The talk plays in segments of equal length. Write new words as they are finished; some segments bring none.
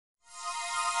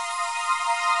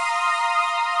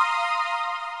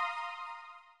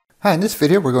Hi, in this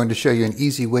video we're going to show you an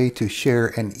easy way to share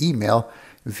an email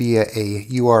via a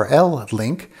URL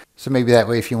link. So maybe that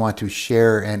way if you want to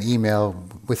share an email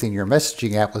within your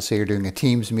messaging app, let's say you're doing a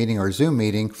Teams meeting or a Zoom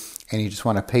meeting, and you just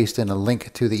want to paste in a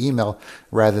link to the email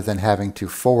rather than having to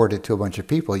forward it to a bunch of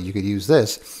people, you could use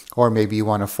this. Or maybe you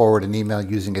want to forward an email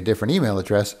using a different email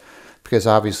address, because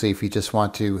obviously if you just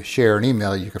want to share an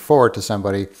email, you could forward to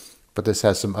somebody, but this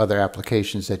has some other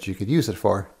applications that you could use it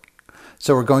for.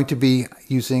 So we're going to be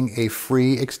using a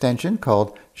free extension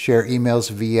called Share Emails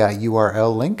via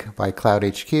URL Link by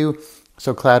CloudHQ.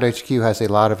 So CloudHQ has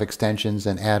a lot of extensions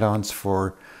and add-ons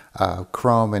for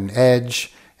Chrome and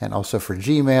Edge, and also for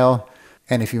Gmail.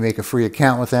 And if you make a free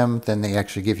account with them, then they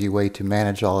actually give you a way to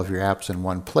manage all of your apps in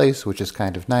one place, which is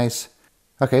kind of nice.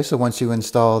 Okay, so once you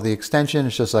install the extension,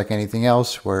 it's just like anything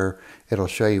else where it'll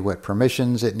show you what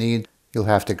permissions it needs. You'll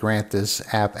have to grant this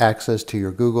app access to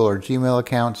your Google or Gmail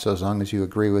account, so as long as you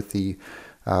agree with the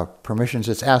permissions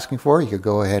it's asking for, you can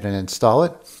go ahead and install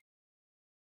it.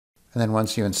 And then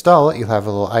once you install it, you'll have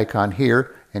a little icon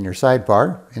here in your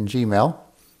sidebar in Gmail.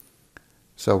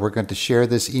 So we're going to share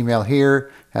this email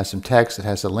here. It has some text, it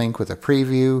has a link with a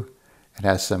preview, it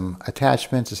has some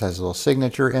attachments, it has a little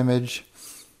signature image.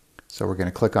 So we're going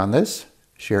to click on this,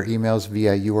 Share Emails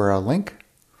via URL Link.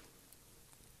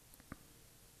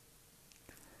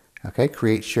 Okay,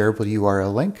 create shareable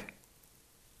URL link.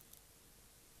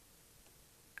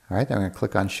 All right, then I'm going to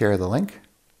click on share the link.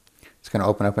 It's going to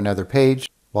open up another page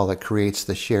while it creates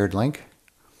the shared link.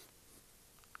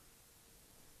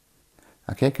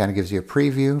 Okay, kind of gives you a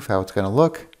preview of how it's going to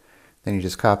look. Then you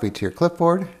just copy it to your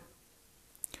clipboard.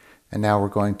 And now we're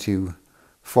going to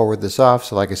forward this off.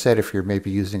 So like I said, if you're maybe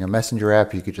using a messenger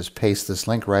app, you could just paste this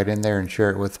link right in there and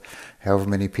share it with however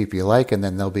many people you like, and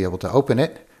then they'll be able to open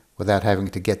it without having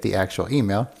to get the actual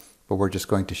email. But we're just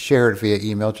going to share it via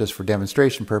email just for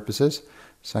demonstration purposes.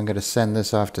 So I'm going to send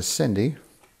this off to Cindy.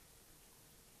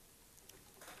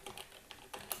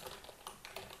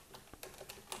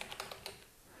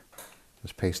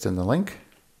 Just paste in the link,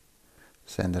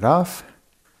 send it off.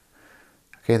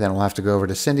 Okay, then we'll have to go over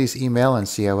to Cindy's email and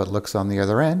see how it looks on the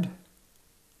other end.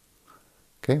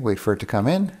 Okay, wait for it to come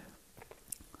in.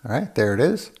 All right, there it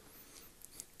is.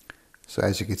 So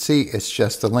as you can see, it's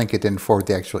just the link. It didn't forward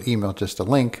the actual email, just a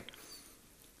link.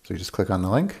 So you just click on the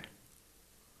link.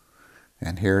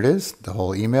 And here it is, the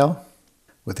whole email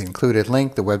with the included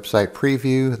link, the website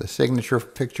preview, the signature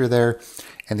picture there,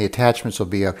 and the attachments will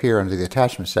be up here under the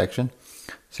attachment section.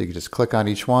 So you can just click on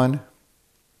each one,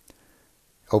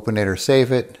 open it or save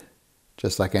it,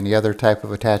 just like any other type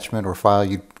of attachment or file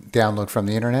you download from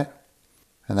the internet.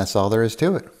 And that's all there is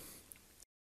to it.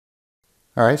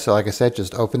 All right, so like I said,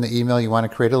 just open the email you want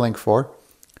to create a link for.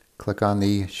 Click on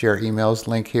the Share Emails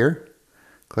link here.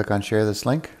 Click on Share this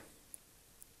link.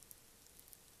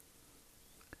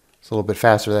 It's a little bit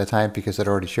faster that time because I'd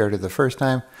already shared it the first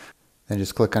time. Then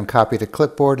just click on Copy to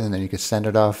Clipboard, and then you can send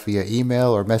it off via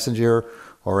email or messenger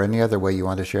or any other way you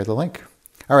want to share the link.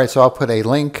 All right, so I'll put a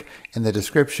link in the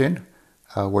description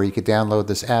where you could download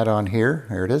this add-on here.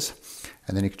 There it is.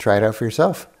 And then you can try it out for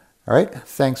yourself. All right,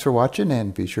 thanks for watching,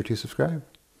 and be sure to subscribe.